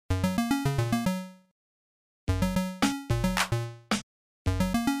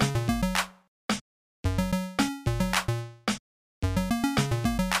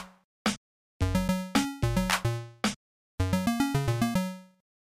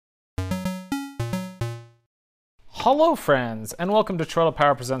Hello, friends, and welcome to Turtle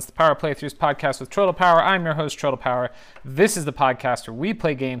Power Presents the Power Playthroughs podcast with Turtle Power. I'm your host, Turtle Power. This is the podcast where we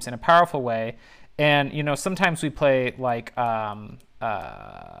play games in a powerful way, and sometimes we play like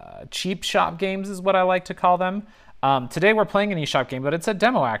cheap shop games, is what I like to call them. Today we're playing an eShop game, but it's a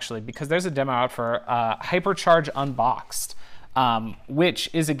demo actually, because there's a demo out for Hypercharge Unboxed,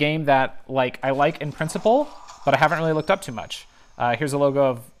 which is a game that I like in principle, but I haven't really looked up too much. Here's a logo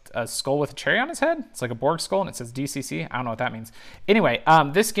of a skull with a cherry on his head. It's like a Borg skull, and it says DCC. I don't know what that means. Anyway,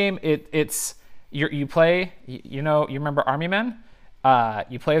 this game, you play, you remember Army Men?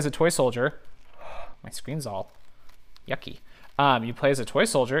 You play as a toy soldier. My screen's all yucky. You play as a toy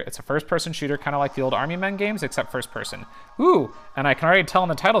soldier. It's a first-person shooter, kind of like the old Army Men games, except first-person. Ooh, and I can already tell on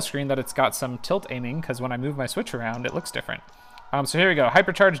the title screen that it's got some tilt aiming, because when I move my Switch around, it looks different. So here we go,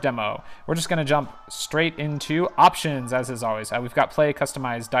 Hypercharge demo. We're just gonna jump straight into options, as is always. We've got play,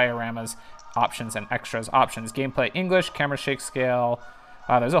 customize, dioramas, options, and extras. Options, gameplay, English, camera shake scale.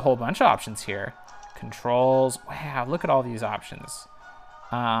 There's a whole bunch of options here. Controls, wow, look at all these options.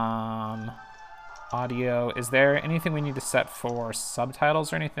 Audio, is there anything we need to set for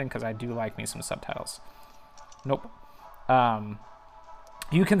subtitles or anything? Because I do like me some subtitles. Nope.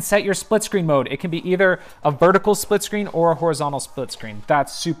 You can set your split screen mode. It can be either a vertical split screen or a horizontal split screen.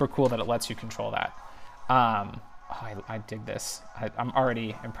 That's super cool that it lets you control that. I dig this. I'm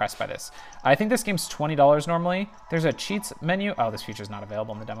already impressed by this. I think this game's $20 normally. There's a cheats menu. Oh, this feature's not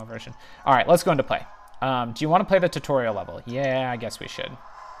available in the demo version. All right, let's go into play. Do you want to play the tutorial level? Yeah, I guess we should.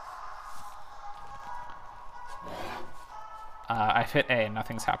 I've hit A and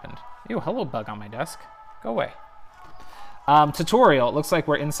nothing's happened. Ew, hello bug on my desk. Go away. Tutorial, it looks like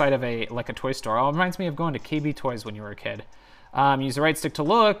we're inside of a toy store. Oh, it reminds me of going to KB Toys when you were a kid. Use the right stick to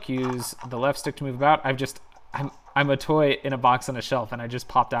look, use the left stick to move about. I'm a toy in a box on a shelf, and I just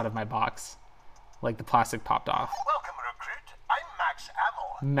popped out of my box. Like the plastic popped off. Welcome, recruit. I'm Max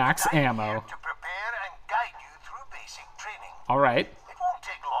Ammo. Max Ammo. Here to prepare and guide you through basic training. All right. It won't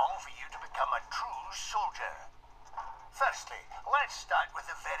take long for you to become a true soldier. Firstly, let's start with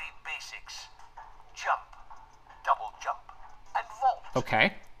the very basics. Jump, double jump, and vault.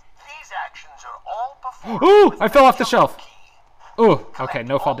 Okay. These actions are all performed. Ooh, I fell off the shelf. Key. Ooh, okay,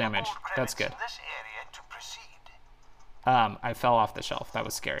 no fall damage. That's good. This area to proceed. I fell off the shelf. That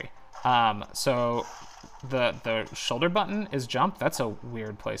was scary. So the shoulder button is jump. That's a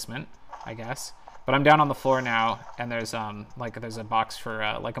weird placement, I guess. But I'm down on the floor now, and there's there's a box for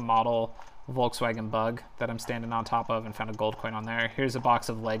a model Volkswagen Bug that I'm standing on top of, and found a gold coin on there. Here's a box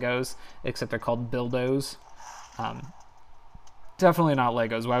of Legos, except they're called Buildos. Definitely not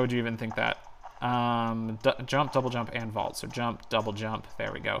Legos. Why would you even think that? Jump, double jump, and vault. So jump, double jump.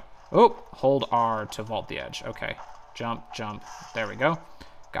 There we go. Oh, hold R to vault the edge. Okay. Jump, jump. There we go.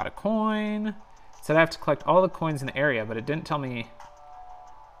 Got a coin. It said I have to collect all the coins in the area, but it didn't tell me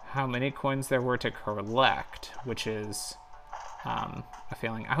how many coins there were to collect, which is a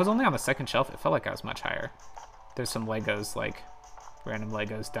failing. I was only on the second shelf. It felt like I was much higher. There's some Legos, random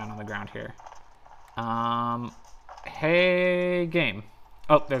Legos down on the ground here. Hey, game.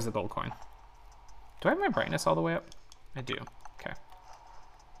 Oh, there's the gold coin. Do I have my brightness all the way up? I do. Okay.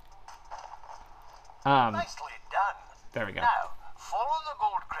 Nicely done. There we go. Now, follow the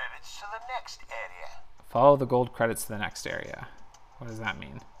gold credits to the next area. Follow the gold credits to the next area. What does that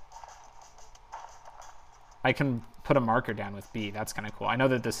mean? I can put a marker down with B. That's kind of cool. I know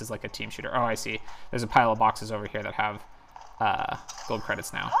that this is like a team shooter. Oh, I see. There's a pile of boxes over here that have gold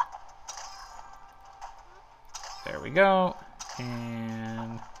credits now. There we go.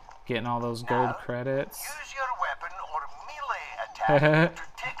 And getting all those gold credits. Use your weapon or melee attack to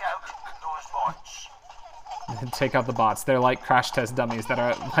take out those bots. Take out the bots. They're like crash test dummies that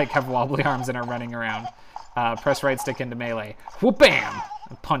are have wobbly arms and are running around. Press right stick into melee. Whoop, bam!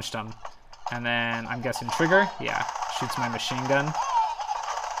 I punched them. And then I'm guessing trigger. Yeah, shoots my machine gun.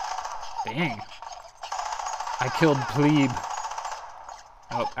 Dang. I killed plebe.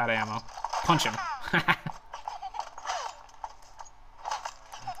 Oh, out of ammo. Punch him.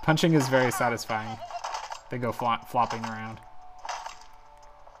 Punching is very satisfying. They go flopping around.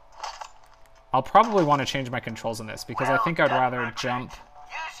 I'll probably want to change my controls in this because I think I'd rather jump.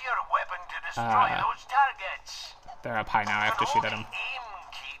 Use your weapon to destroy those targets. They're up high now. I have to shoot at them. Aim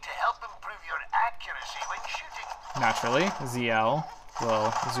key to help improve your accuracy when shooting. Naturally, ZL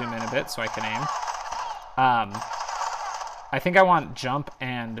will zoom in a bit so I can aim. I think I want jump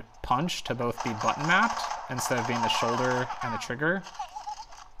and punch to both be button mapped instead of being the shoulder and the trigger.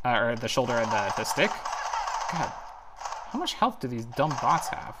 Or the shoulder and the stick. God, how much health do these dumb bots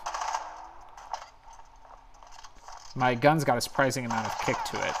have? My gun's got a surprising amount of kick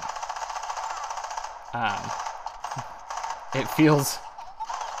to it. it feels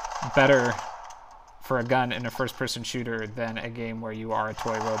better for a gun in a first-person shooter than a game where you are a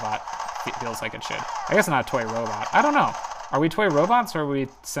toy robot. It feels like it should. I guess not a toy robot. I don't know. Are we toy robots or are we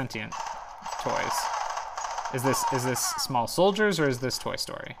sentient toys? Is this Small Soldiers or is this Toy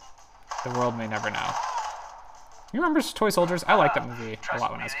Story? The world may never know. You remember Toy Soldiers? I liked that movie a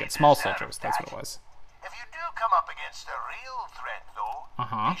lot when I was a kid. Small Soldiers, that's what it was. If you do come up against a real threat, though,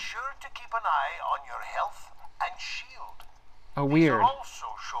 be sure to keep an eye on your health and shield. Oh, weird. These are also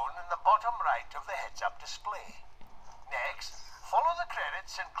shown in the bottom right of the heads-up display. Next, follow the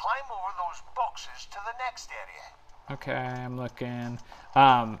credits and climb over those boxes to the next area. Okay, I'm looking.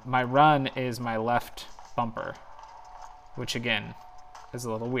 My run is my left bumper, which again is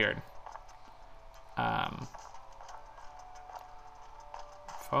a little weird.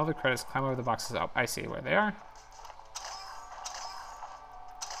 Follow the credits, climb over the boxes up. I see where they are.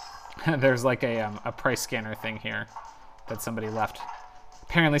 There's like a price scanner thing here that somebody left.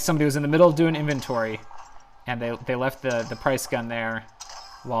 Apparently somebody was in the middle of doing inventory and they left the price gun there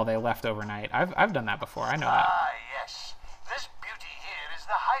while they left overnight. I've done that before, I know that. Ah, yes. This beauty here is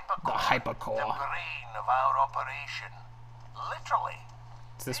the hypercore. The hypercore. The brain of our operation. Literally.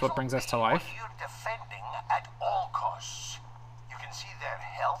 Is this what brings us to life? What you're defending at all costs. You can see their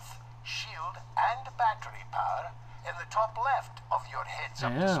health, shield, and battery power in the top left of your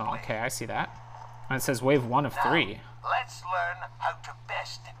heads-up display. Oh, okay, I see that. And it says wave 1 of 3. Let's learn how to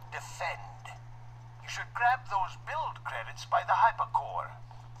best defend. You should grab those build credits by the hypercore.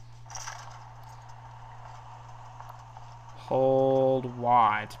 Hold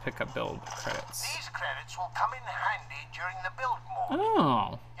Y to pick up build credits. These credits will come in handy during the build mode.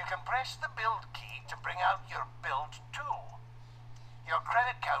 Oh. You can press the build key to bring out your build tool. Your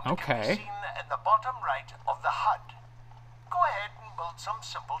credit count can be seen in the bottom right of the HUD. Go ahead and build some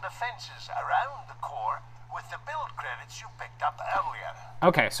simple defenses around the core with the build credits you picked up earlier.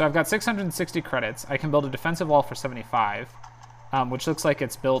 Okay, so I've got 660 credits. I can build a defensive wall for 75, which looks like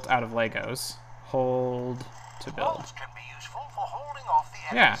it's built out of Legos. Hold to build. Walls can be useful for holding off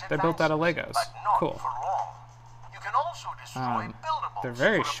the enemy's they're built out of advances, Legos. but not Cool. for long. You can also destroy buildables they're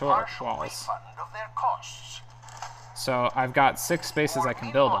very for a short partial walls. refund of their costs. So I've got 6 spaces I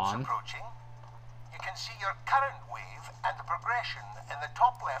can build on. Approaching, you can see your current wave and the progression in the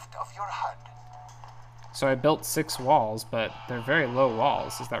top left of your HUD. So I built 6 walls, but they're very low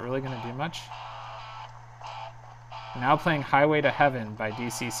walls. Is that really going to do much? Now playing Highway to Heaven by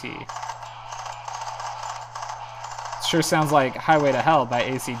DCC. Sure sounds like Highway to Hell by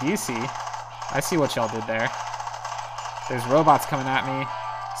AC/DC. I see what y'all did there. There's robots coming at me,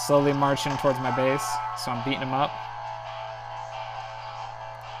 slowly marching towards my base, so I'm beating them up.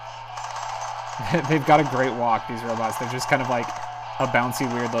 They've got a great walk, these robots. They're just kind of like a bouncy,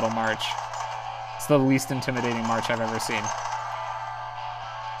 weird little march. It's the least intimidating march I've ever seen.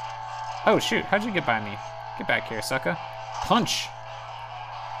 Oh, shoot. How'd you get by me? Get back here, sucker. Punch.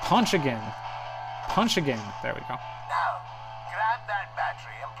 Punch again. Punch again. There we go. Now, grab that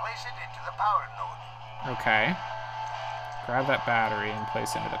battery and place it into the power node. Okay. Grab that battery and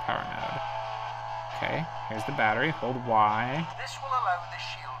place it into the power node. Okay, here's the battery. Hold Y. This will allow the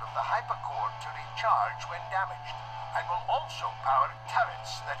shield of the hypercore to recharge when damaged, and will also power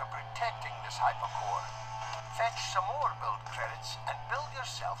turrets that are protecting this hypercore. Fetch some more build credits and build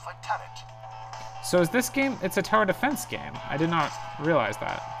yourself a turret. So is this game, it's a tower defense game. I did not realize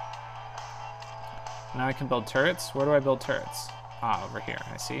that. Now I can build turrets. Where do I build turrets? Ah, over here,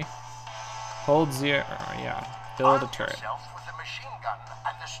 I see. Hold zero, yeah, build a turret. Arm yourself with the machine gun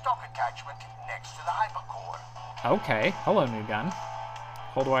and the stock attachment next to the hypercore. Okay, hello new gun.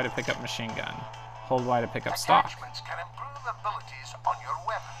 Hold Y to pick up machine gun. Hold Y to pick up stock. Attachments can improve abilities on your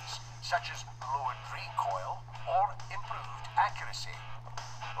weapons, such as lowered recoil or improved accuracy.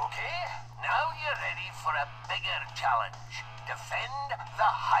 Okay, now you're ready for a bigger challenge. Defend the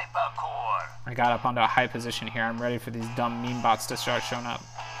hypercore. I got up onto a high position here. I'm ready for these dumb meme bots to start showing up.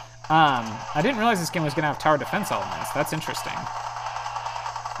 I didn't realize this game was going to have tower defense elements. That's interesting.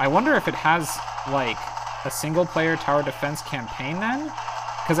 I wonder if it has, like, a single-player tower defense campaign then?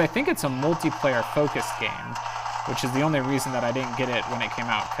 Because I think it's a multiplayer-focused game, which is the only reason that I didn't get it when it came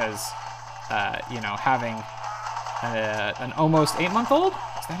out, because, you know, having an almost 8-month-old?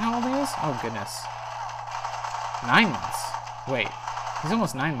 Is that how old he is? Oh, goodness. 9 months. Wait, he's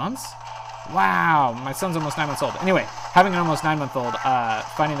almost 9 months? Wow, my son's almost 9 months old. Anyway, having an almost 9-month-old,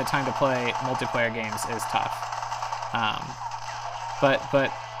 finding the time to play multiplayer games is tough. But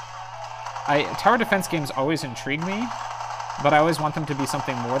tower defense games always intrigue me, but I always want them to be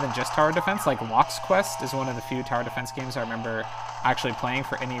something more than just tower defense. Like Lock's Quest is one of the few tower defense games I remember actually playing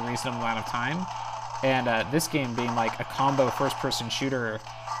for any reasonable amount of time. And this game being like a combo first-person shooter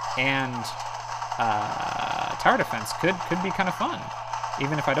and tower defense could be kind of fun,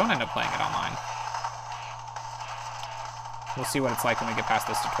 even if I don't end up playing it online. We'll see what it's like when we get past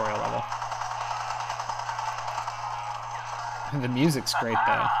this tutorial level. The music's great,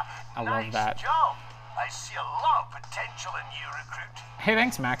 though. I love that. Job. I see a lot of potential in you, recruit. Hey,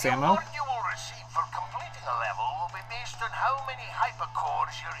 thanks, Max The Ammo. award you will receive for completing a level will be based on how many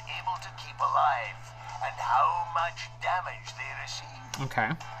hypercores you're able to keep alive and how much damage they receive.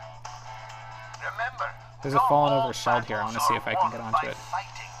 Okay. Remember, There's a fallen over shell here. I want to see if I can get onto it.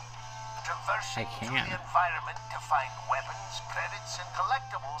 Traversing I can. through the environment to find weapons, credits, and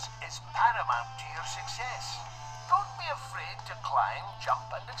collectibles is paramount to your success. Don't be afraid to climb, jump,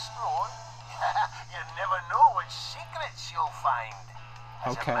 and explore. You never know which secrets you'll find.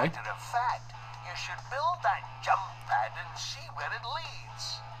 As a matter of fact, you should build that jump pad and see where it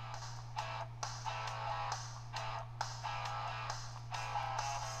leads.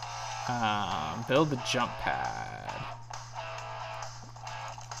 Build the jump pad.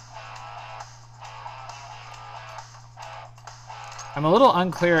 I'm a little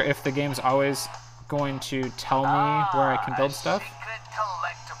unclear if the game's always going to tell me where I can build stuff.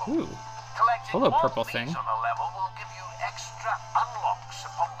 Ooh. Hello, purple thing. On a level will give you extra unlocks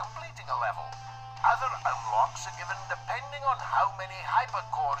upon completing a level. Other unlocks are given depending on how many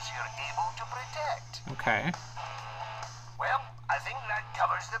hypercores you're able to protect. Okay. Well, I think that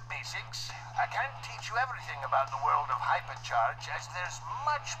covers the basics. I can't teach you everything about the world of Hypercharge, as there's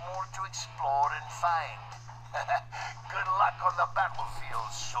much more to explore and find. Good luck on the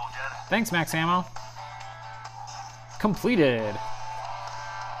battlefield, soldier. Thanks, Max Ammo. Completed.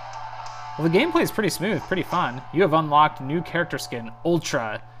 Well, the gameplay is pretty smooth, pretty fun. You have unlocked new character skin,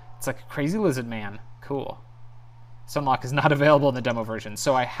 Ultra. It's like a crazy lizard man. Cool. This unlock is not available in the demo version,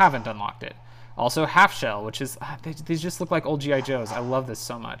 so I haven't unlocked it. Also, Half Shell, which is... these just look like old G.I. Joes. I love this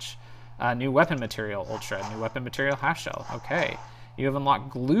so much. New weapon material, Ultra. New weapon material, Half Shell. Okay. You have unlocked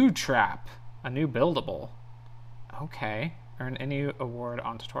Glue Trap, a new buildable. Okay. Earn any award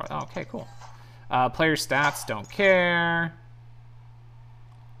on tutorial. Oh, okay, cool. Player stats, don't care.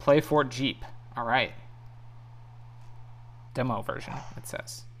 Play Fort Jeep. All right. Demo version, it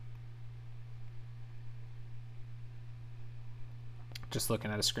says. Just looking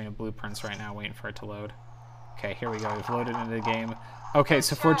at a screen of blueprints right now, waiting for it to load. Okay, here we go. We've loaded into the game. Okay,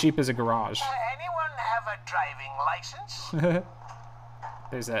 so Fort Jeep is a garage. Anyone have a driving license?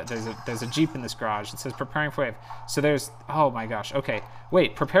 There's a Jeep in this garage. It says preparing for wave. So there's, oh my gosh. Okay,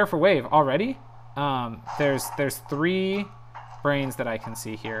 wait, prepare for wave already? There's 3 brains that I can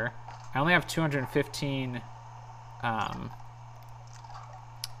see here. I only have 215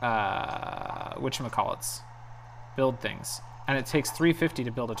 whatchamacallits, build things, and it takes 350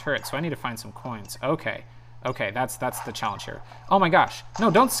 to build a turret, so I need to find some coins. Okay, that's the challenge here. Oh my gosh,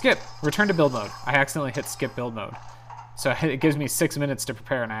 no, don't skip. Return to build mode. I accidentally hit skip build mode, so it gives me 6 minutes to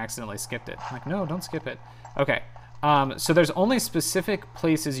prepare, and I accidentally skipped it. I'm like, no, don't skip it. Okay, so there's only specific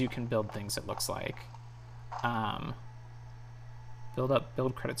places you can build things, it looks like.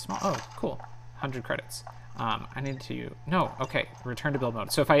 Build credits small. Oh, cool. 100 credits. I need to, no, okay, return to build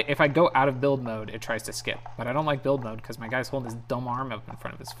mode. So if I go out of build mode, it tries to skip. But I don't like build mode because my guy's holding his dumb arm up in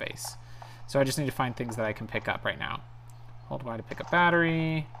front of his face. So I just need to find things that I can pick up right now. Hold Y to pick up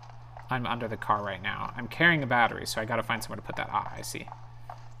battery. I'm under the car right now. I'm carrying a battery, so I gotta find somewhere to put that. Ah, I see.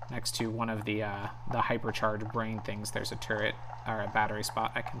 Next to one of the hypercharged brain things, there's a turret, or a battery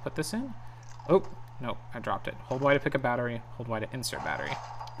spot I can put this in. Oh, no, I dropped it. Hold Y to pick up battery, hold Y to insert battery.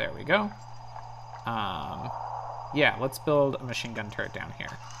 There we go. Yeah, let's build a machine gun turret down here.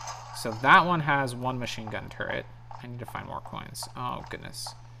 So that one has 1 machine gun turret. I need to find more coins. Oh,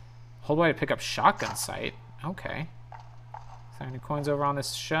 goodness. Hold Y to pick up shotgun sight. Okay. Is there any coins over on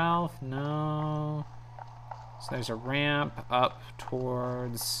this shelf? No. So there's a ramp up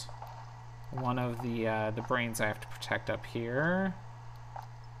towards one of the brains I have to protect up here.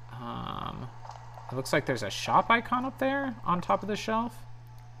 It looks like there's a shop icon up there on top of the shelf,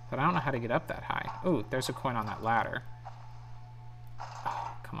 but I don't know how to get up that high. Ooh, there's a coin on that ladder.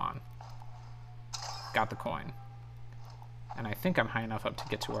 Oh, come on. Got the coin. And I think I'm high enough up to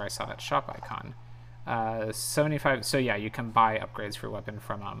get to where I saw that shop icon. 75, so yeah, you can buy upgrades for your weapon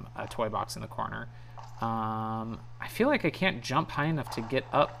from a toy box in the corner. I feel like I can't jump high enough to get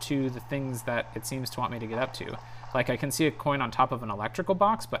up to the things that it seems to want me to get up to. Like, I can see a coin on top of an electrical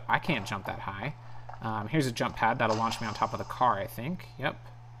box, but I can't jump that high. Here's a jump pad that'll launch me on top of the car, I think. Yep.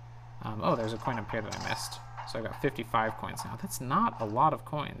 Oh, there's a coin up here that I missed. So I got 55 coins now. That's not a lot of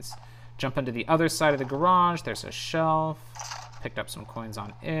coins. Jump into the other side of the garage. There's a shelf. Picked up some coins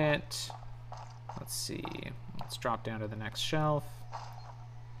on it. Let's see. Let's drop down to the next shelf.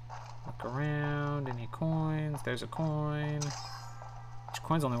 Look around. Any coins? There's a coin. Each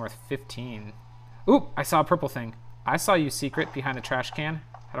coin's only worth 15. Oop! I saw a purple thing. I saw you, secret, behind the trash can.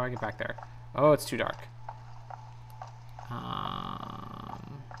 How do I get back there? Oh, it's too dark.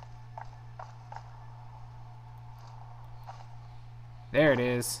 There it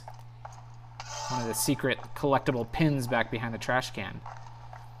is. One of the secret collectible pins back behind the trash can.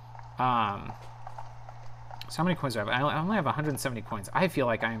 So how many coins do I have? I only have 170 coins. I feel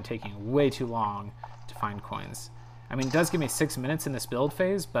like I am taking way too long to find coins. I mean, it does give me 6 minutes in this build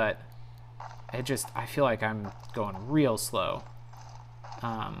phase, but I feel like I'm going real slow.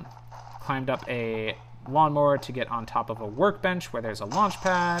 Climbed up a lawnmower to get on top of a workbench where there's a launch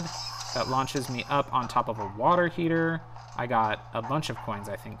pad that launches me up on top of a water heater. I got a bunch of coins,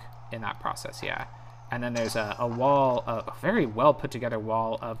 I think, in that process, yeah. And then there's a wall, a very well put together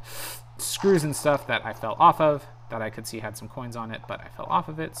wall of screws and stuff that I fell off of, that I could see had some coins on it, but I fell off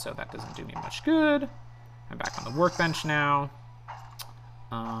of it, so that doesn't do me much good. I'm back on the workbench now.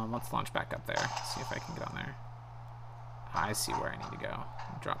 Let's launch back up there, see if I can get on there. I see where I need to go.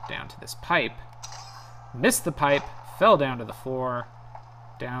 Drop down to this pipe. Missed the pipe, fell down to the floor,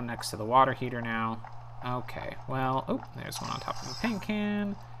 down next to the water heater now. Okay, well, oh, there's one on top of a paint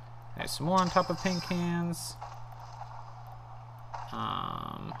can. There's some more on top of paint cans.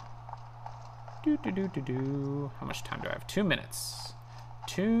 How much time do I have? 2 minutes.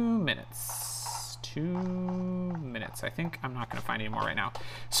 2 minutes. 2 minutes. I think I'm not going to find any more right now.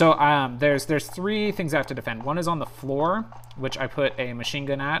 So there's 3 things I have to defend. One is on the floor, which I put a machine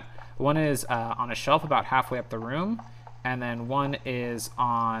gun at. One is on a shelf about halfway up the room. And then one is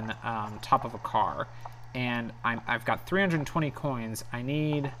on top of a car. And I've got 320 coins. I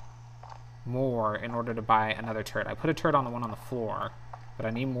need more in order to buy another turret. I put a turret on the one on the floor, but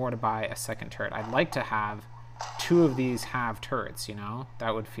I need more to buy a second turret. I'd like to have 2 of these have turrets, you know?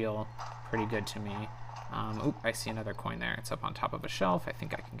 That would feel pretty good to me. Oop, I see another coin there. It's up on top of a shelf. I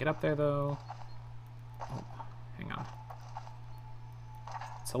think I can get up there, though. Oh, hang on.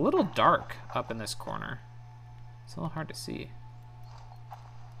 It's a little dark up in this corner. It's a little hard to see.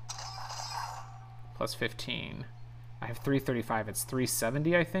 Plus 15. I have 335. It's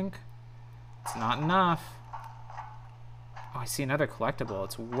 370, I think. It's not enough. Oh, I see another collectible.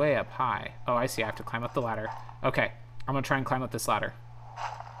 It's way up high. Oh, I see. I have to climb up the ladder. Okay, I'm going to try and climb up this ladder.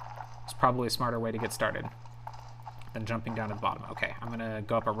 It's probably a smarter way to get started than jumping down to the bottom. Okay, I'm going to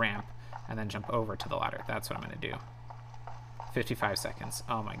go up a ramp and then jump over to the ladder. That's what I'm going to do. 55 seconds.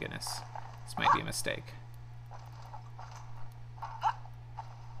 Oh, my goodness. This might be a mistake.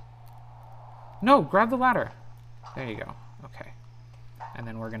 No, grab the ladder. There you go. Okay. And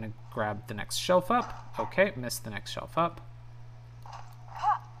then we're going to grab the next shelf up. Okay, missed the next shelf up.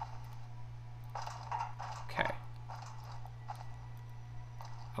 Okay.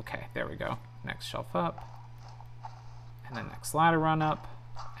 Okay, there we go. Next shelf up. And then next ladder run up.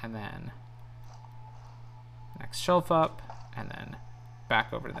 And then next shelf up. And then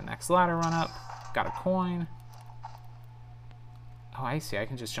back over to the next ladder run up. Got a coin. Oh, I see. I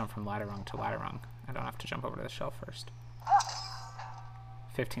can just jump from ladder rung to ladder rung. I don't have to jump over to the shelf first.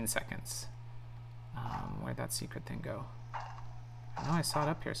 15 seconds. Where'd that secret thing go? I know I saw it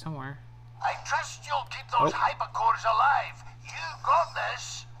up here somewhere. I trust you'll keep those hypercores alive. You got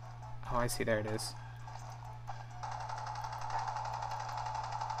this. Oh, I see. There it is.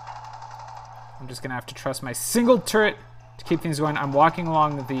 I'm just gonna have to trust my single turret to keep things going. I'm walking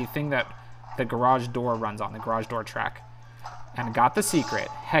along the thing that the garage door runs on, the garage door track. And got the secret.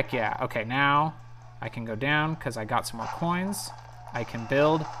 Heck yeah. Okay, now I can go down because I got some more coins. I can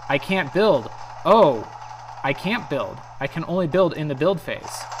build. I can't build. Oh, I can't build. I can only build in the build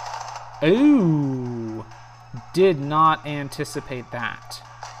phase. Ooh, did not anticipate that.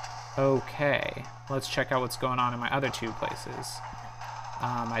 Okay, let's check out what's going on in my other 2 places.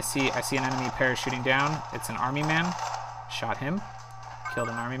 I see an enemy parachuting down. It's an army man. Shot him. Killed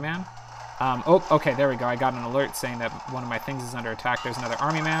an army man. Oh, okay, there we go. I got an alert saying that one of my things is under attack. There's another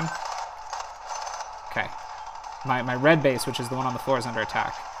army man. Okay. My red base, which is the one on the floor, is under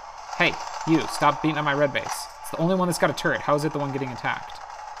attack. Hey, you, stop beating up my red base. It's the only one that's got a turret. How is it the one getting attacked?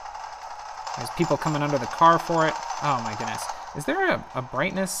 There's people coming under the car for it. Oh my goodness. Is there a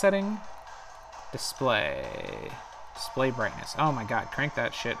brightness setting? Display. Display brightness. Oh my god, crank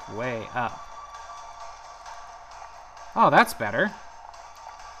that shit way up. Oh, that's better.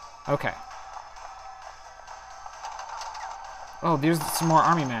 Okay. Oh, there's some more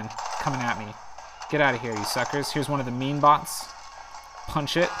army men coming at me. Get out of here, you suckers. Here's one of the mean bots.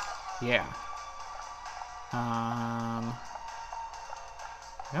 Punch it. Yeah.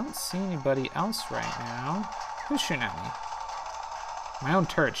 I don't see anybody else right now. Who's shooting at me? My own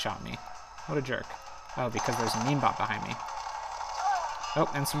turret shot me. What a jerk. Oh, because there's a meme bot behind me. Oh,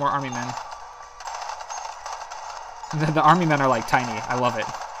 and some more army men. The army men are like tiny. I love it.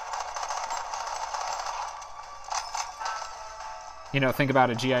 You know, think about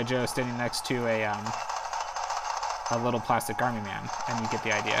a G.I. Joe standing next to a little plastic army man, and you get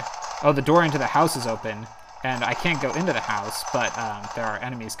the idea. Oh, the door into the house is open, and I can't go into the house, but there are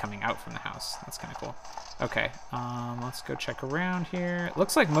enemies coming out from the house. That's kind of cool. Okay, let's go check around here. It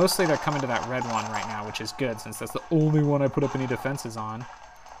looks like mostly they're coming to that red one right now, which is good, since that's the only one I put up any defenses on.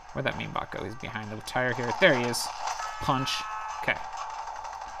 Where'd that meme bot go? He's behind the tire here. There he is. Punch. Okay.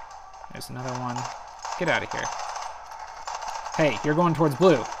 There's another one. Get out of here. Hey, you're going towards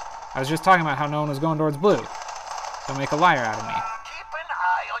blue. I was just talking about how no one was going towards blue. Don't make a liar out of me. Keep an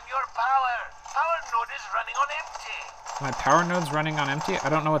eye on your power. Power node is running on empty. My power node's running on empty? I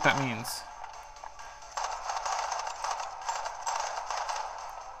don't know what that means.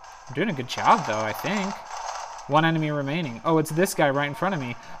 I'm doing a good job, though, I think. One enemy remaining. Oh, it's this guy right in front of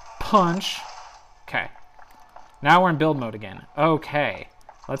me. Punch. Okay. Now we're in build mode again. Okay.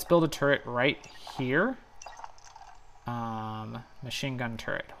 Let's build a turret right here. Machine gun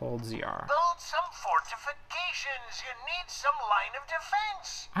turret. Hold ZR. Build some fortifications. You need some line of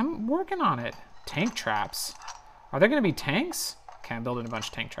defense. I'm working on it. Tank traps. Are there going to be tanks? Okay, I'm building a bunch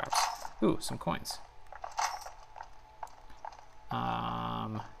of tank traps. Ooh, some coins. I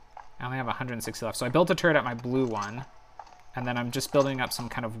only have 160 left. So I built a turret at my blue one. And then I'm just building up some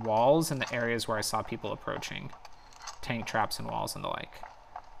kind of walls in the areas where I saw people approaching. Tank traps and walls and the like.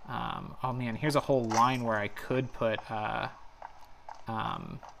 Oh man, here's a whole line where I could put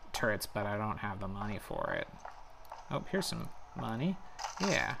turrets, but I don't have the money for it. Oh, here's some money.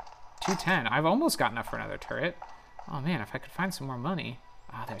 Yeah, 210. I've almost got enough for another turret. Oh man, if I could find some more money.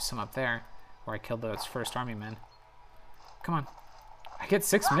 Ah, there's some up there where I killed those first army men. Come on. I get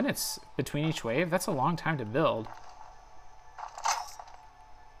 6 minutes between each wave. That's a long time to build.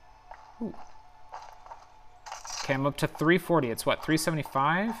 Ooh. Okay, I'm up to 340. It's what,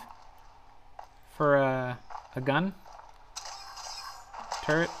 375 for a gun?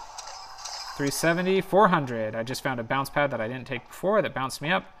 Turret? 370, 400. I just found a bounce pad that I didn't take before that bounced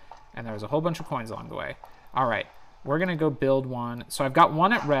me up, and there was a whole bunch of coins along the way. All right, we're gonna go build one. So I've got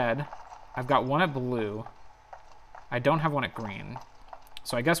one at red. I've got one at blue. I don't have one at green.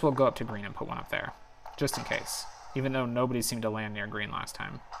 So I guess we'll go up to green and put one up there, just in case, even though nobody seemed to land near green last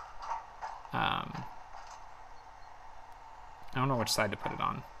time. I don't know which side to put it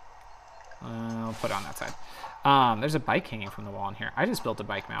on. I'll put it on that side. There's a bike hanging from the wall in here. I just built a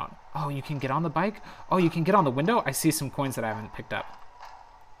bike mount. Oh, you can get on the bike? Oh, you can get on the window? I see some coins that I haven't picked up.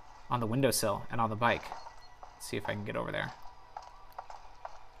 On the windowsill and on the bike. Let's see if I can get over there.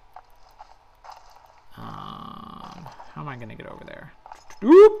 How am I going to get over there?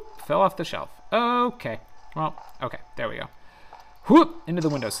 Oop! Fell off the shelf. Okay. Well, okay. There we go. Whoop! Into the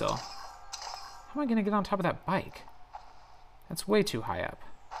windowsill. How am I going to get on top of that bike? That's way too high up.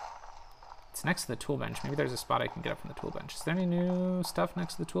 It's next to the tool bench. Maybe there's a spot I can get up from the tool bench. Is there any new stuff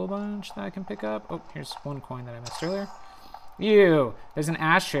next to the tool bench that I can pick up? Oh, here's one coin that I missed earlier. Ew! There's an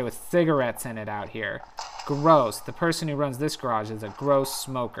ashtray with cigarettes in it out here. Gross. The person who runs this garage is a gross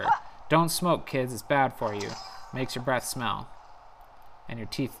smoker. Don't smoke, kids. It's bad for you. Makes your breath smell. And your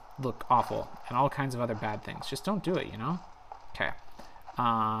teeth look awful. And all kinds of other bad things. Just don't do it, you know? Okay.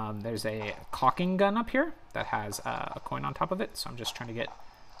 There's a caulking gun up here that has a coin on top of it. So I'm just trying to get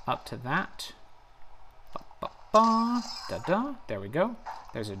up to that. Da-da. There we go.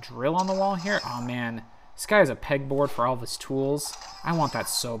 There's a drill on the wall here. Oh, man. This guy has a pegboard for all of his tools. I want that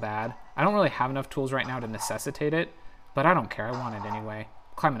so bad. I don't really have enough tools right now to necessitate it, but I don't care. I want it anyway.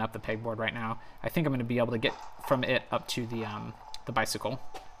 I'm climbing up the pegboard right now. I think I'm going to be able to get from it up to the bicycle.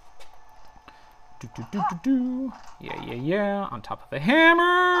 Yeah. On top of the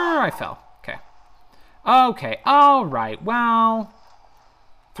hammer. I fell. Okay. Okay. All right. Well,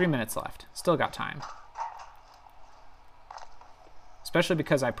 3 minutes left. Still got time. Especially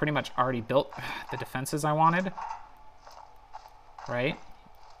because I pretty much already built the defenses I wanted. Right?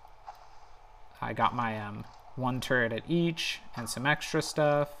 I got my one turret at each and some extra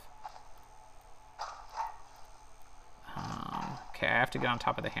stuff. Okay, I have to get on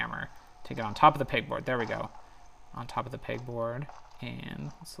top of the hammer to get on top of the pegboard. There we go. On top of the pegboard.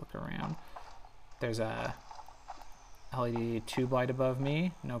 And let's look around. There's a LED tube light above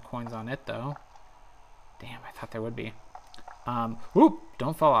me. No coins on it, though. Damn, I thought there would be. Whoop!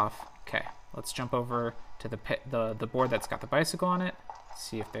 Don't fall off. Okay, let's jump over to the board that's got the bicycle on it.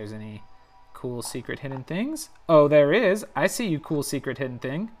 See if there's any cool secret hidden things. Oh, there is. I see you, cool secret hidden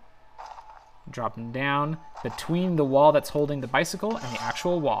thing. Drop them down between the wall that's holding the bicycle and the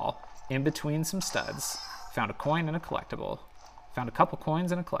actual wall. In between some studs. Found a coin and a collectible. Found a couple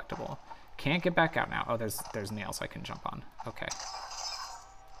coins and a collectible. Can't get back out now. Oh, there's nails I can jump on. Okay.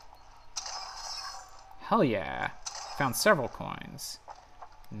 Hell yeah. Found several coins.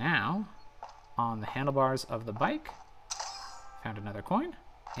 Now, on the handlebars of the bike, found another coin.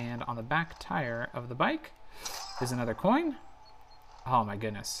 And on the back tire of the bike is another coin. Oh my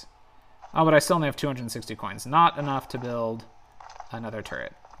goodness. Oh, but I still only have 260 coins. Not enough to build another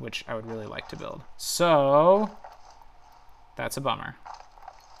turret, which I would really like to build. So, that's a bummer.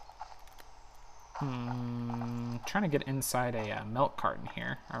 Trying to get inside a milk carton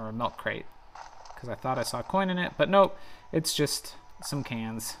here, or a milk crate, because I thought I saw a coin in it, but nope, it's just some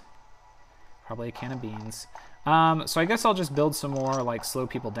cans. Probably a can of beans. So I guess I'll just build some more, like, slow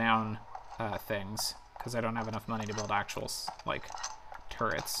people down things, because I don't have enough money to build actual, like,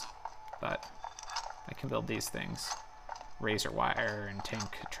 turrets. But I can build these things. Razor wire and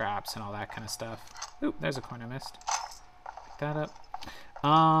tank traps and all that kind of stuff. Oop, there's a coin I missed. Pick that up.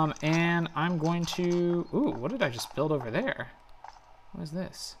 And I'm going to... Ooh, what did I just build over there? What is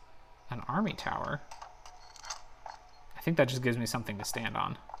this? An army tower. I think that just gives me something to stand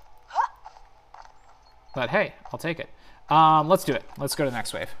on. But hey, I'll take it. Let's do it. Let's go to the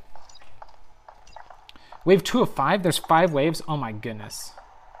next wave. Wave 2 of 5? There's 5 waves? Oh my goodness.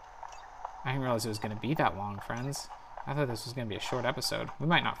 I didn't realize it was going to be that long, friends. I thought this was going to be a short episode. We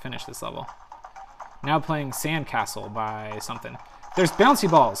might not finish this level. Now playing Sandcastle by something. There's bouncy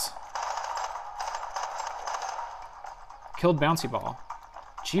balls. Killed bouncy ball.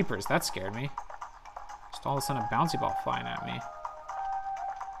 Jeepers, that scared me. Just all of a sudden a bouncy ball flying at me. Annoying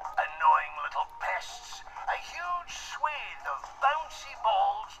little pests. A huge swathe of bouncy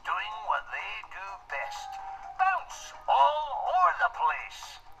balls doing what they do best. Bounce all over the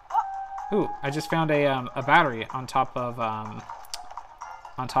place. Ooh, I just found a battery on top of a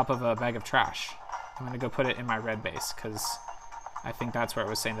bag of trash. I'm gonna go put it in my red base because I think that's where it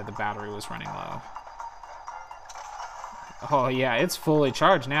was saying that the battery was running low. Oh yeah, it's fully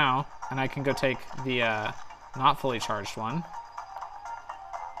charged now, and I can go take the not fully charged one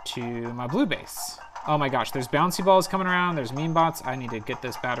to my blue base. Oh my gosh, there's bouncy balls coming around. There's meme bots. I need to get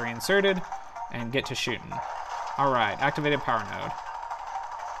this battery inserted and get to shooting. All right, activated power node.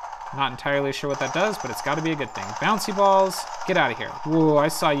 Not entirely sure what that does, but it's got to be a good thing. Bouncy balls, get out of here. Whoa, I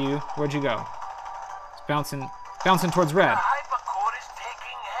saw you. Where'd you go? It's bouncing towards red. The hypercore is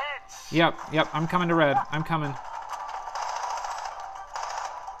taking heads. Yep, I'm coming to red. I'm coming.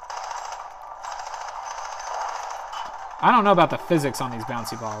 I don't know about the physics on these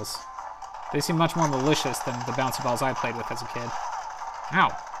bouncy balls. They seem much more malicious than the bouncy balls I played with as a kid. Ow.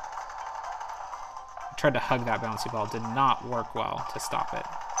 I tried to hug that bouncy ball. Did not work well to stop it.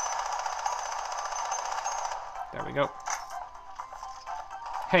 There we go.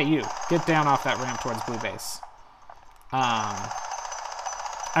 Hey, you. Get down off that ramp towards blue base.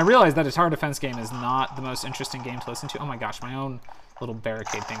 I realize that a tower defense game is not the most interesting game to listen to. Oh my gosh, my own little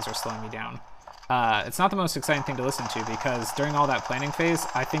barricade things are slowing me down. It's not the most exciting thing to listen to because during all that planning phase,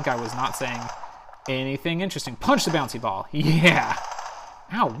 I think I was not saying anything interesting. Punch the bouncy ball. Yeah.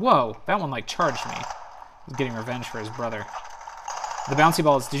 Ow, whoa. That one, like, charged me. He's getting revenge for his brother. The bouncy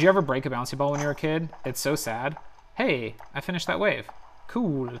balls. Did you ever break a bouncy ball when you were a kid? It's so sad. Hey, I finished that wave.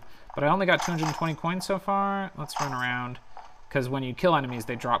 Cool. But I only got 220 coins so far. Let's run around. Because when you kill enemies,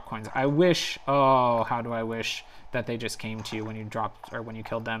 they drop coins. I wish, oh, how do I wish that they just came to you when you dropped, or when you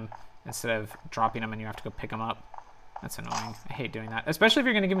killed them, instead of dropping them and you have to go pick them up. That's annoying. I hate doing that. Especially if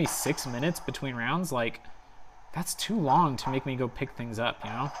you're going to give me 6 minutes between rounds. Like, that's too long to make me go pick things up,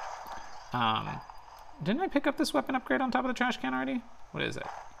 you know? Didn't I pick up this weapon upgrade on top of the trash can already? What is it?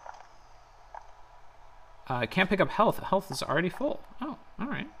 I can't pick up health. Health is already full. Oh, all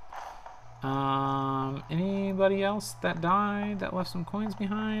right. Anybody else that died that left some coins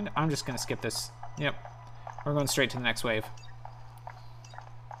behind? I'm just going to skip this. Yep. We're going straight to the next wave.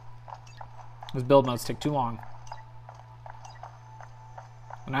 Those build modes take too long.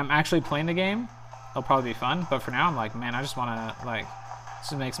 When I'm actually playing the game, it'll probably be fun. But for now, I'm like, man, I just want to, like,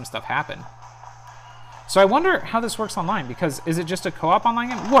 just make some stuff happen. So I wonder how this works online, because is it just a co-op online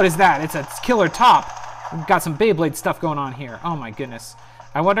game? What is that? It's a killer top. We've got some Beyblade stuff going on here. Oh my goodness.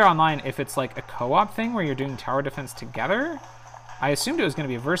 I wonder online if it's like a co-op thing where you're doing tower defense together. I assumed it was going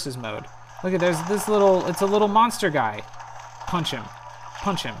to be a versus mode. Look at, there's this little, it's a little monster guy. Punch him.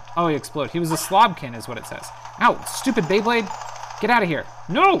 Punch him. Oh, he exploded. He was a Slobkin is what it says. Ow, stupid Beyblade. Get out of here.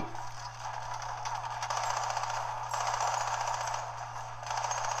 No!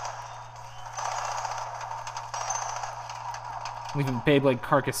 Leaving Beyblade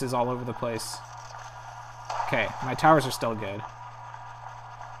carcasses all over the place. Okay, my towers are still good.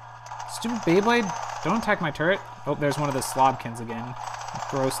 Stupid Beyblade, don't attack my turret. Oh, there's one of the Slobkins again.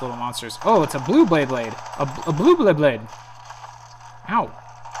 Gross little monsters. Oh, it's a blue Beyblade. A blue Beyblade. Ow.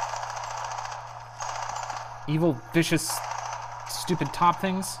 Evil, vicious, stupid top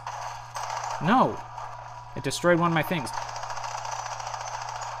things. No. It destroyed one of my things.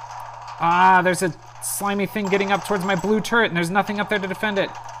 Ah, there's a slimy thing getting up towards my blue turret, and there's nothing up there to defend it.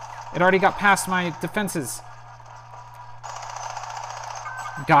 It already got past my defenses.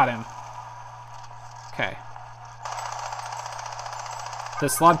 Got him. Okay. The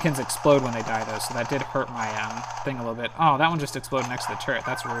Slobkins explode when they die, though, so that did hurt my thing a little bit. Oh, that one just exploded next to the turret.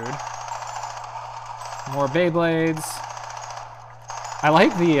 That's rude. More Beyblades. I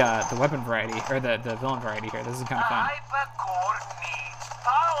like the weapon variety, or the villain variety here. This is kind of fun.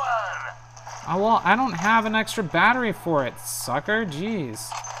 Oh, well, I don't have an extra battery for it, sucker. Jeez.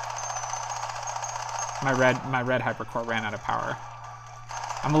 My red hypercore ran out of power.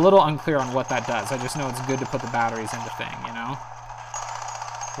 I'm a little unclear on what that does. I just know it's good to put the batteries in the thing, you know?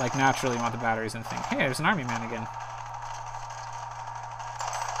 Like, naturally you want the batteries in the thing. Hey, there's an army man again.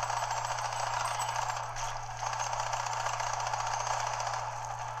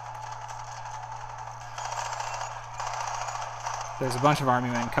 There's a bunch of army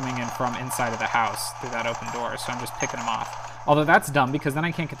men coming in from inside of the house through that open door, so I'm just picking them off. Although that's dumb, because then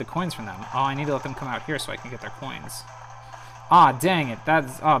I can't get the coins from them. Oh, I need to let them come out here so I can get their coins. Ah, dang it.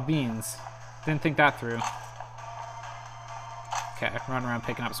 That's, beans. Didn't think that through. Okay, run around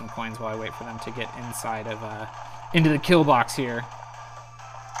picking up some coins while I wait for them to get inside of, into the kill box here.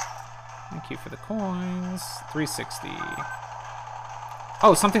 Thank you for the coins. 360.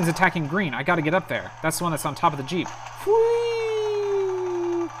 Oh, something's attacking green. I gotta get up there. That's the one that's on top of the Jeep. Whee!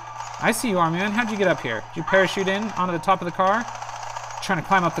 I see you, army man. How'd you get up here? Did you parachute in onto the top of the car? Trying to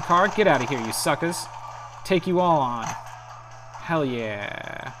climb up the car? Get out of here, you suckers. Take you all on. Hell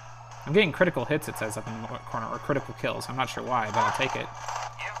yeah. I'm getting critical hits, it says up in the corner, or critical kills. I'm not sure why, but I'll take it.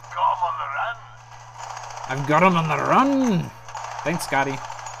 You've got him on the run. I've got him on the run! Thanks, Scotty.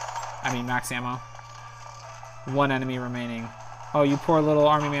 I mean, max ammo. One enemy remaining. Oh, you poor little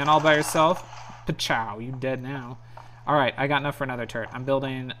army man all by yourself? Pachow, you dead now. Alright, I got enough for another turret. I'm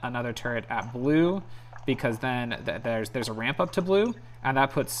building another turret at blue, because then there's a ramp up to blue, and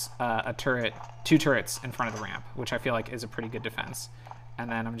that puts two turrets in front of the ramp, which I feel like is a pretty good defense. And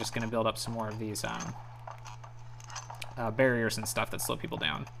then I'm just going to build up some more of these barriers and stuff that slow people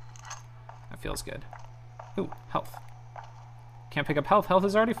down. That feels good. Ooh, health. Can't pick up health. Health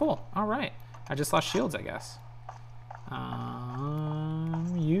is already full. Alright. I just lost shields, I guess.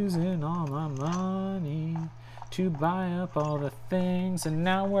 I'm using all my money to buy up all the things, and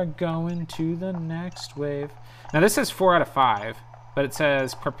now we're going to the next wave. Now this says 4 out of 5, but it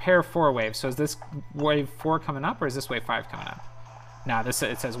says prepare for wave. So is this wave 4 coming up, or is this wave 5 coming up? Nah, it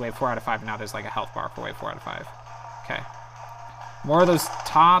says wave 4 out of 5, and now there's like a health bar for wave 4 out of 5. Okay. More of those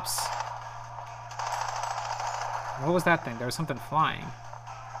tops. What was that thing? There was something flying.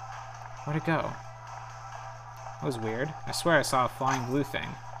 Where'd it go? That was weird. I swear I saw a flying blue thing.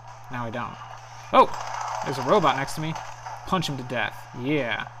 Now I don't. Oh! There's a robot next to me. Punch him to death.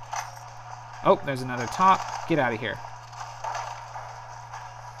 Yeah. Oh, there's another top. Get out of here.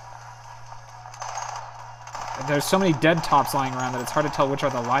 There's so many dead tops lying around that it's hard to tell which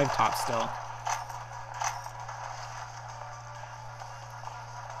are the live tops still.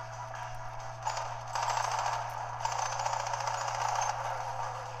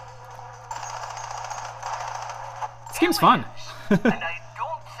 This game's fun. And I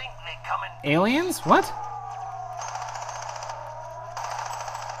don't think they come in. Aliens? What?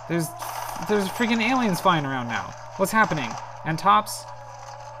 There's freaking aliens flying around now. What's happening? And tops?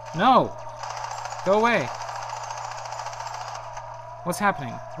 No. Go away. What's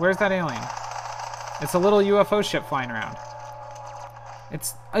happening? Where's that alien? It's a little UFO ship flying around.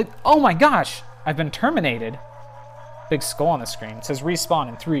 Oh my gosh! I've been terminated. Big skull on the screen. It says respawn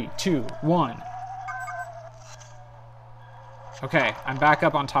in 3, 2, 1. Okay, I'm back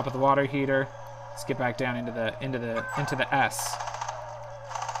up on top of the water heater. Let's get back down into the S.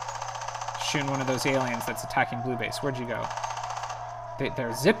 Shooting one of those aliens that's attacking Blue Base. Where'd you go?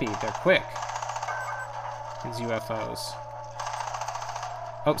 They're zippy. They're quick. These UFOs.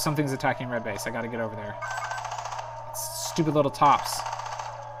 Oh, something's attacking Red Base. I gotta get over there. It's stupid little tops.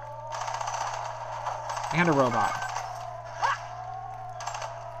 And a robot.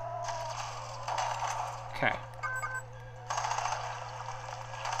 Okay.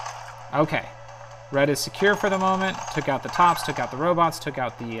 Okay. Red is secure for the moment. Took out the tops, took out the robots, took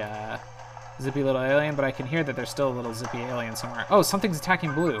out the zippy little alien, but I can hear that there's still a little zippy alien somewhere. Oh, something's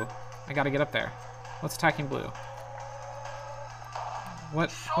attacking blue. I gotta get up there. What's attacking blue?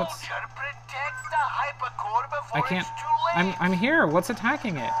 What's... Soldier, protect the hypercore before I can't... it's too late. I'm here. What's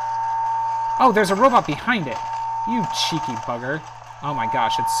attacking it? Oh, there's a robot behind it. You cheeky bugger. Oh my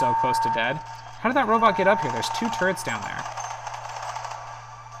gosh, it's so close to dead. How did that robot get up here? There's 2 turrets down there.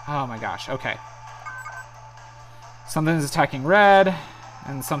 Oh my gosh, okay. Something's attacking red,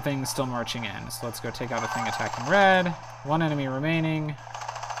 and something's still marching in. So let's go take out the thing attacking red. 1 enemy remaining.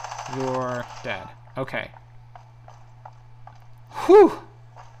 You're dead. Okay. Whew!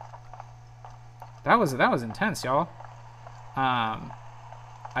 That was intense, y'all.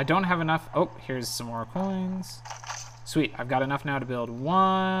 I don't have enough. Oh, here's some more coins. Sweet, I've got enough now to build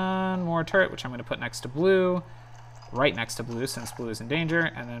 1 more turret, which I'm going to put next to blue. Right next to blue, since blue is in danger.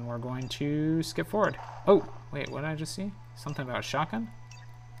 And then we're going to skip forward. Oh, wait, what did I just see? Something about a shotgun?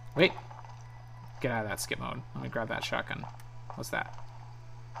 Wait. Get out of that skip mode. Let me grab that shotgun. What's that?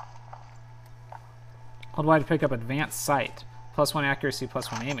 Hold Y to pick up advanced sight. +1 accuracy,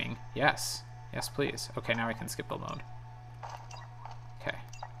 +1 aiming. Yes. Yes, please. Okay, now I can skip build mode. Okay.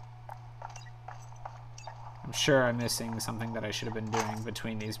 I'm sure I'm missing something that I should have been doing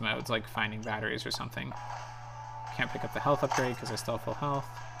between these modes, like finding batteries or something. Can't pick up the health upgrade because I still have full health.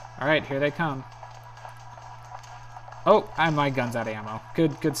 Alright, here they come. Oh, my gun's out of ammo.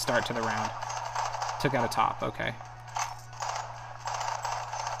 Good start to the round. Took out a top, okay.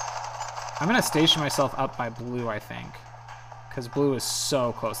 I'm gonna station myself up by blue, I think. Because blue is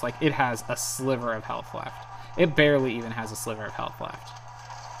so close. Like, it has a sliver of health left. It barely even has a sliver of health left.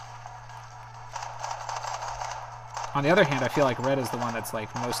 On the other hand, I feel like red is the one that's,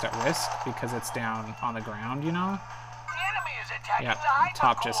 like, most at risk because it's down on the ground, you know? The enemy is attacking Yeah, the the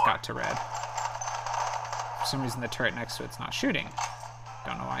top hypercore. just got to red. For some reason, the turret next to it's not shooting.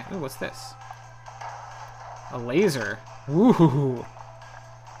 Don't know why. Ooh, what's this? A laser. Ooh.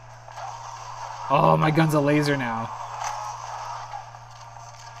 Oh, my gun's a laser now.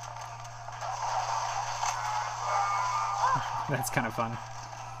 That's kind of fun.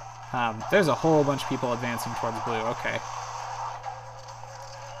 There's a whole bunch of people advancing towards blue. Okay.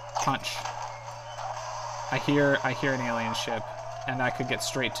 Punch. I hear an alien ship, and that could get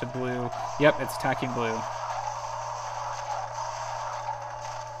straight to blue. Yep, it's attacking blue.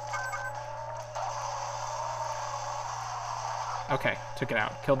 Okay, took it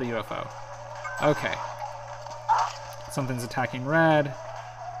out. Killed the UFO. Okay. Something's attacking red.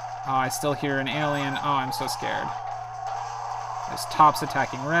 Oh, I still hear an alien. Oh, I'm so scared. There's tops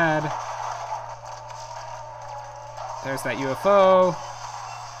attacking red. There's that UFO.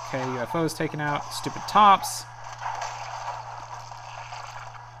 Okay, UFO's taken out. Stupid tops.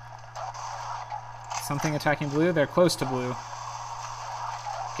 Something attacking blue. They're close to blue.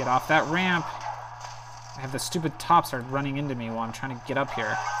 Get off that ramp. I have the stupid tops are running into me while I'm trying to get up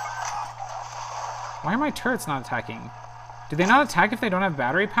here. Why are my turrets not attacking? Do they not attack if they don't have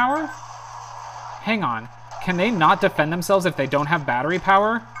battery power? Hang on. Can they not defend themselves if they don't have battery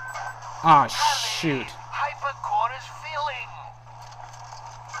power? Ah, shoot. Hypercore is failing.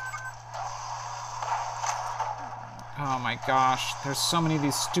 Oh my gosh. There's so many of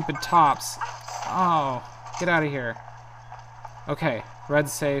these stupid tops. Oh, get out of here. Okay,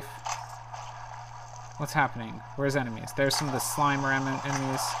 red's safe. What's happening? Where's enemies? There's some of the Slimer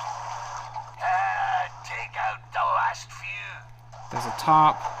enemies. Take out the last few. There's a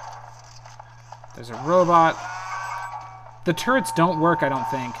top. There's a robot. The turrets don't work, I don't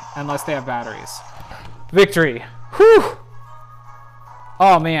think, unless they have batteries. Victory. Whew!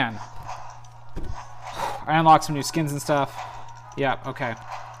 Oh, man. I unlocked some new skins and stuff. Yeah, okay.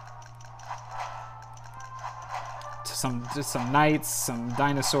 Just some knights, some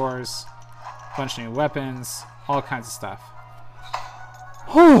dinosaurs, a bunch of new weapons, all kinds of stuff.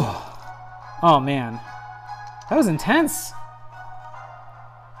 Whew! Oh, man. That was intense.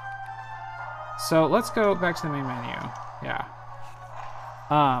 So let's go back to the main menu. Yeah.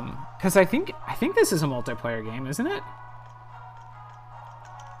 Because I think this is a multiplayer game, isn't it?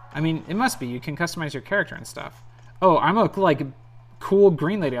 I mean, it must be. You can customize your character and stuff. Oh, I'm a like cool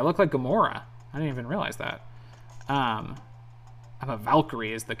green lady. I look like Gamora. I didn't even realize that. I'm a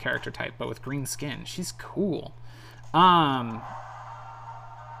Valkyrie is the character type, but with green skin. She's cool. All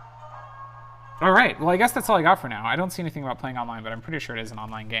right. Well, I guess that's all I got for now. I don't see anything about playing online, but I'm pretty sure it is an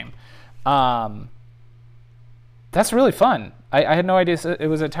online game. That's really fun. I had no idea it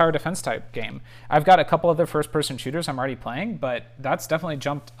was a tower defense type game. I've got a couple other first-person shooters I'm already playing, but that's definitely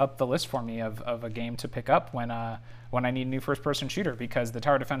jumped up the list for me of a game to pick up when I need a new first-person shooter, because the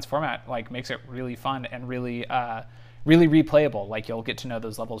tower defense format like makes it really fun and really really replayable. Like, you'll get to know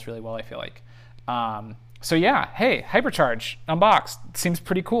those levels really well, I feel like. So yeah, hey, Hypercharge Unboxed seems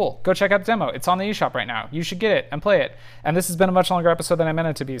pretty cool. Go check out the demo. It's on the eShop right now. You should get it and play it. And this has been a much longer episode than I meant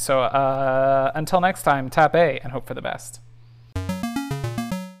it to be. So until next time, tap A and hope for the best.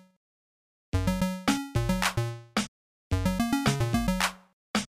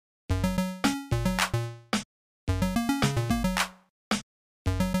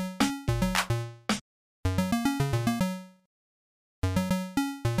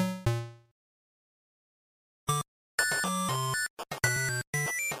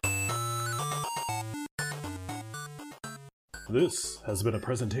 This has been a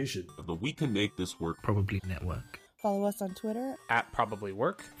presentation of the We Can Make This Work Probably Network. Follow us on Twitter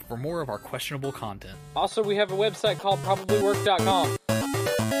 @ProbablyWork for more of our questionable content. Also, we have a website called probablywork.com.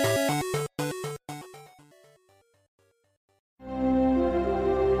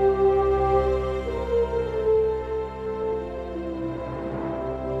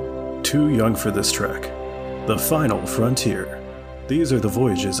 Too Young for This Trek, The Final Frontier. These are the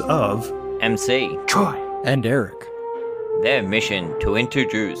voyages of MC, Troy, and Eric. Their mission to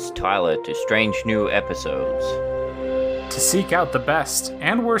introduce Tyler to strange new episodes. To seek out the best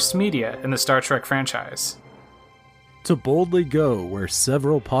and worst media in the Star Trek franchise. To boldly go where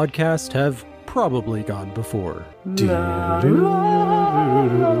several podcasts have probably gone before.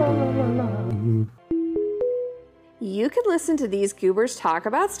 You can listen to these goobers talk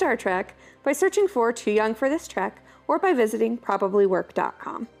about Star Trek by searching for Too Young for This Trek or by visiting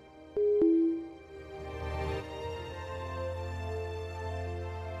probablywork.com.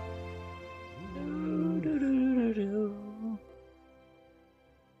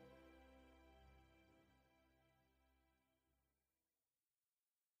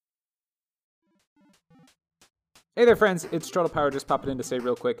 Hey there, friends. It's Turtle Power. Just popping in to say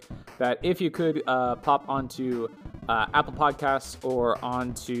real quick that if you could pop onto Apple Podcasts or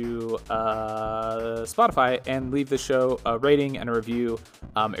onto Spotify and leave the show a rating and a review,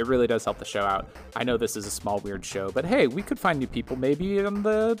 it really does help the show out. I know this is a small, weird show, but hey, we could find new people maybe on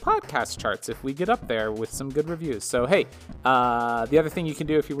the podcast charts if we get up there with some good reviews. So hey, the other thing you can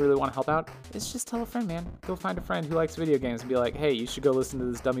do if you really want to help out is just tell a friend, man. Go find a friend who likes video games and be like, hey, you should go listen to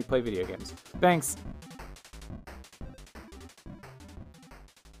this dummy play video games. Thanks.